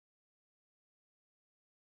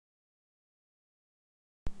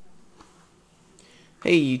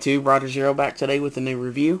Hey YouTube, Roger Zero back today with a new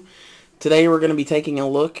review. Today we're going to be taking a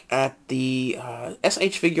look at the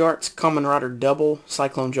SH Figuarts Kamen Rider Double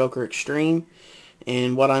Cyclone Joker Xtreme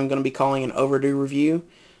and what I'm going to be calling an overdue review.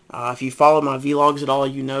 If you follow my vlogs at all,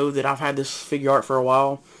 you know that I've had this figure art for a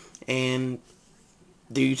while, and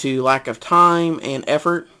due to lack of time and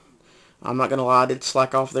effort, I'm not going to lie, I did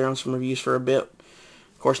slack off there on some reviews for a bit.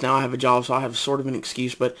 Of course, now I have a job, so I have sort of an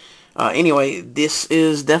excuse, but anyway, this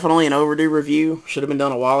is definitely an overdue review. Should have been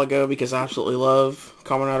done a while ago because I absolutely love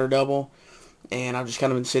Kamen Rider Double, and I've just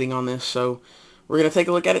kind of been sitting on this, so we're going to take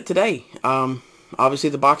a look at it today.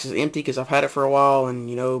 Obviously, the box is empty because I've had it for a while, and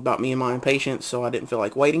you know about me and my impatience, so I didn't feel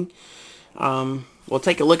like waiting. We'll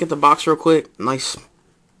take a look at the box real quick. Nice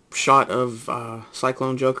shot of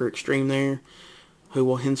Cyclone Joker Xtreme there, who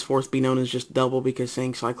will henceforth be known as just Double because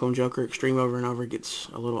saying Cyclone Joker Xtreme over and over gets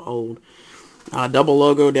a little old. Double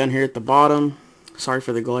logo down here at the bottom. Sorry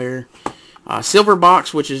for the glare. Silver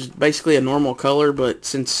box, which is basically a normal color, but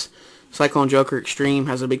since Cyclone Joker Xtreme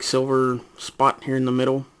has a big silver spot here in the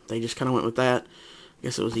middle, they just kind of went with that. I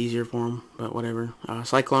guess it was easier for them, but whatever.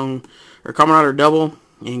 Cyclone, or Kamen Rider Double,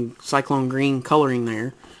 and Cyclone Green coloring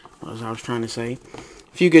there, as I was trying to say.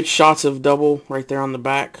 A few good shots of Double right there on the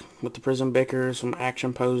back with the Prism Bicker, some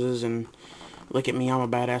action poses, and look at me, I'm a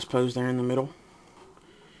badass pose there in the middle.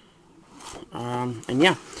 And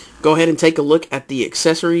yeah, go ahead and take a look at the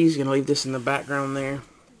accessories. Gonna leave this in the background there.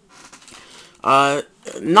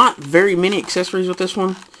 Not very many accessories with this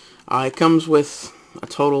one. It comes with a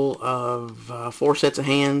total of 4 sets of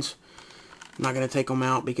hands. I'm not gonna take them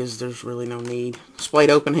out because there's really no need. Splayed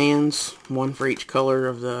open hands, one for each color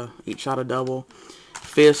of each shot of Double.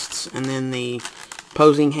 Fists, and then the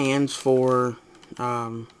posing hands for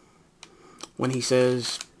when he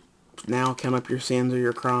says, "Now count up your sins or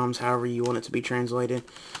your crimes," however you want it to be translated.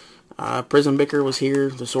 Prism Bicker was here,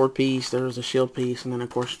 the sword piece, there was a shield piece, and then of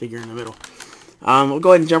course figure in the middle. We'll go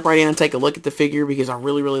ahead and jump right in and take a look at the figure because I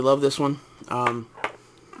really love this one. And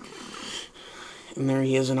there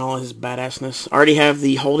he is in all his badassness. I already have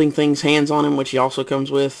the holding things hands on him, which he also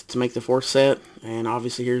comes with to make the 4th set, and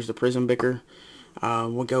obviously here's the Prism Bicker.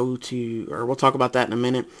 We'll talk about that in a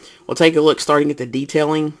minute. We'll take a look starting at the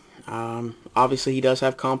detailing. Obviously he does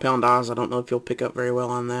have compound eyes. I don't know if you'll pick up very well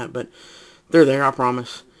on that, but they're there, I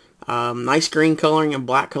promise. Nice green coloring and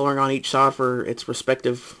black coloring on each side for its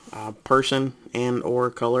respective person and or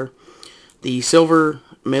color. The silver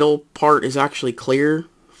middle part is actually clear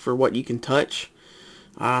for what you can touch.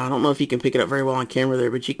 I don't know if you can pick it up very well on camera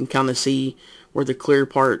there, but you can kind of see where the clear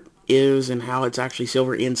part is and how it's actually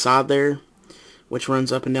silver inside there, which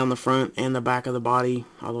runs up and down the front and the back of the body,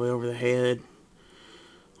 all the way over the head,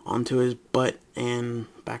 onto his butt and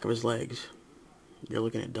back of his legs. You're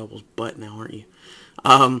looking at Double's butt now, aren't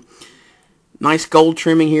you? Nice gold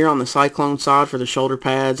trimming here on the Cyclone side for the shoulder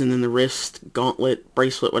pads, and then the wrist gauntlet,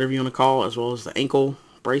 bracelet, whatever you want to call it, as well as the ankle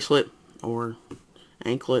bracelet, or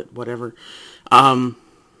anklet, whatever.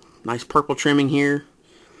 Nice purple trimming here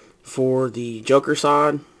for the Joker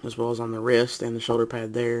side, as well as on the wrist and the shoulder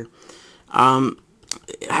pad there.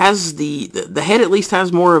 It has the head at least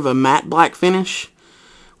has more of a matte black finish,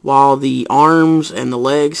 while the arms and the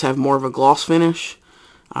legs have more of a gloss finish.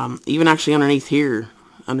 Even actually underneath here,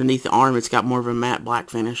 underneath the arm, it's got more of a matte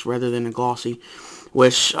black finish rather than a glossy.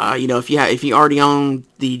 Which you know, if you already own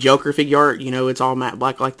the Joker figure art, you know it's all matte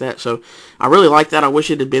black like that. So I really like that. I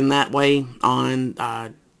wish it had been that way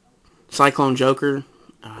on Cyclone Joker.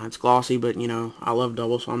 It's glossy, but you know I love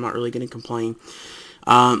Double, so I'm not really going to complain.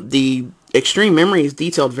 The extreme memory is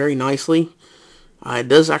detailed very nicely. It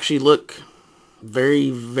does actually look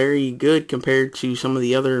very good compared to some of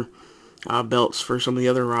the other belts for some of the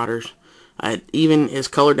other riders. It even is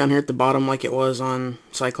colored down here at the bottom like it was on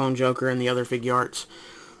Cyclone Joker and the other figure arts.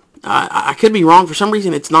 I could be wrong. For some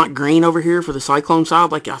reason it's not green over here for the Cyclone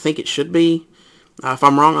side like I think it should be. If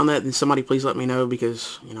I'm wrong on that, then somebody please let me know,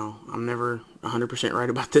 because you know I'm never 100% right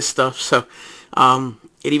about this stuff. So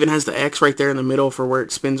it even has the X right there in the middle for where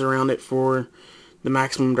it spins around it for the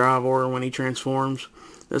maximum drive, or when he transforms.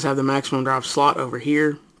 It does have the maximum drive slot over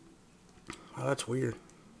here. Oh, that's weird.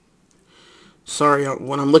 Sorry,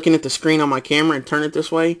 when I'm looking at the screen on my camera and turn it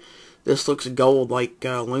this way, this looks gold like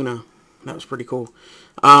Luna. That was pretty cool.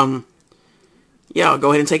 Yeah, I'll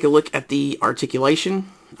go ahead and take a look at the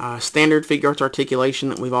articulation. Standard Figuarts articulation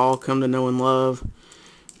that we've all come to know and love.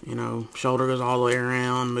 You know, shoulder goes all the way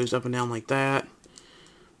around, moves up and down like that.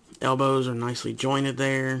 Elbows are nicely jointed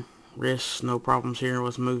there. Wrists, no problems here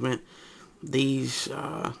with movement. These,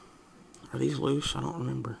 are these loose? I don't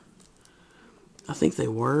remember. I think they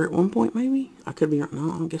were at one point, maybe? I could be,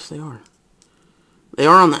 no, I guess they are. They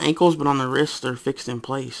are on the ankles, but on the wrists, they're fixed in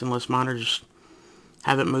place, unless mine are just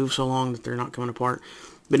haven't moved so long that they're not coming apart.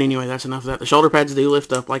 But anyway, that's enough of that. The shoulder pads do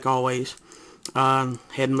lift up like always.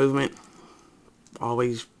 Head movement,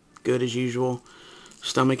 always good as usual.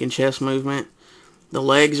 Stomach and chest movement. The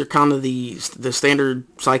legs are kind of the standard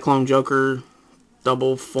Cyclone Joker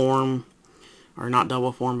double form, or not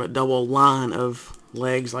double form, but double line of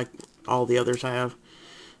legs like all the others have.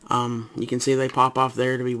 You can see they pop off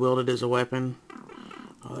there to be wielded as a weapon.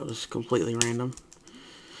 Oh, that was completely random.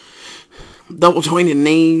 Double jointed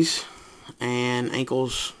knees and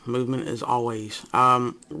ankles movement as always.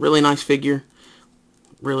 Really nice figure.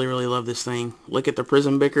 Really, really love this thing. Look at the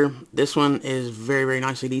prism bicker. This one is very, very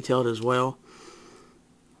nicely detailed as well.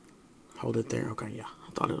 Hold it there. Okay, yeah.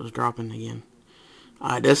 I thought it was dropping again.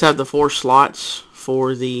 It does have the 4 slots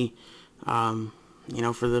for the, you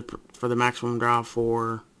know, for the maximum drive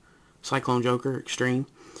for Cyclone Joker Xtreme.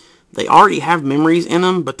 They already have memories in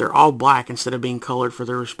them, but they're all black instead of being colored for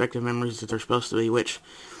their respective memories that they're supposed to be, which,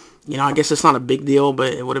 you know, I guess it's not a big deal,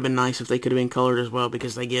 but it would have been nice if they could have been colored as well,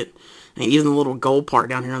 because they get, and even the little gold part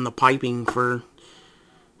down here on the piping for,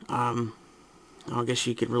 I guess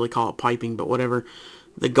you could really call it piping, but whatever.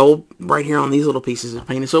 The gold right here on these little pieces is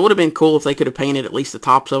painted, so it would have been cool if they could have painted at least the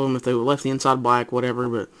tops of them, if they left the inside black, whatever,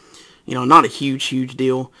 but, you know, not a huge, huge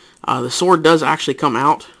deal. The sword does actually come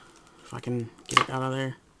out, if I can get it out of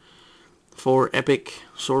there, for epic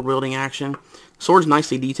sword wielding action. Sword's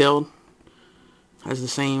nicely detailed. Has the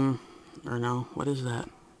same, or no, what is that?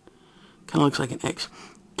 Kind of looks like an X.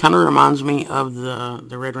 Kind of reminds me of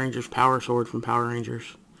the Red Ranger's power sword from Power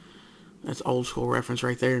Rangers. That's old school reference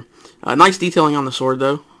right there. Nice detailing on the sword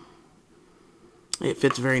though. It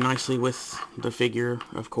fits very nicely with the figure,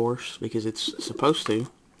 of course, because it's supposed to.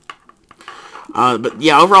 But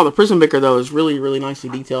yeah, overall the prism bicker though is really, really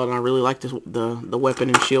nicely detailed, and I really like this, the weapon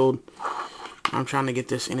and shield. I'm trying to get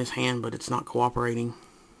this in his hand, but it's not cooperating.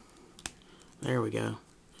 There we go.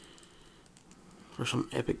 For some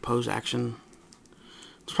epic pose action.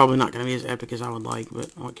 It's probably not going to be as epic as I would like,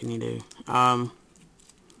 but what can you do?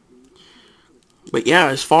 But yeah,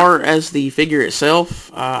 as far as the figure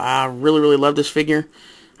itself, I really, really love this figure.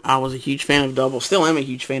 I was a huge fan of Double. Still am a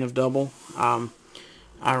huge fan of Double.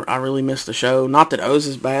 I really missed the show. Not that O's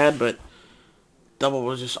is bad, but Double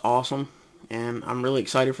was just awesome. And I'm really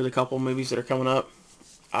excited for the couple movies that are coming up.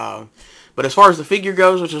 But as far as the figure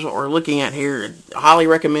goes, which is what we're looking at here, highly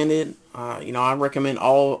recommended. You know, I recommend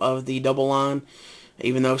all of the Double line,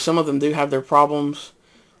 even though some of them do have their problems.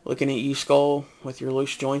 Looking at you, Skull, with your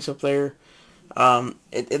loose joints up there.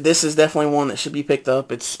 This is definitely one that should be picked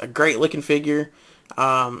up. It's a great looking figure.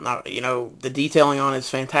 You know, the detailing on it is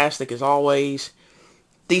fantastic as always.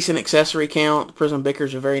 Decent accessory count. The Prism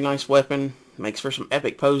Bicker's a very nice weapon. Makes for some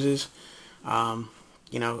epic poses.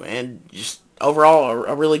 You know, and just overall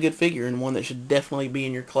a really good figure, and one that should definitely be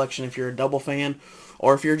in your collection if you're a Double fan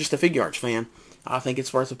or if you're just a Figuarts fan. I think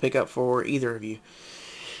it's worth a pickup for either of you.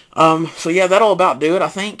 So yeah, that'll about do it, I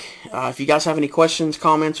think. If you guys have any questions,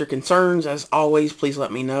 comments, or concerns, as always, please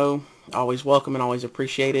let me know. Always welcome and always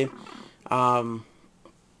appreciated.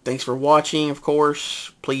 Thanks for watching, of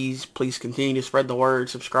course. Please continue to spread the word,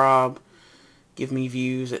 subscribe, give me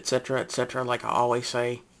views, etc., etc., like I always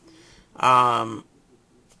say. I'm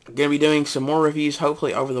going to be doing some more reviews,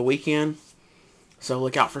 hopefully, over the weekend. So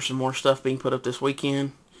look out for some more stuff being put up this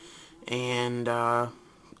weekend. And,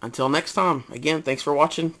 until next time, again, thanks for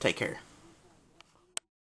watching. Take care.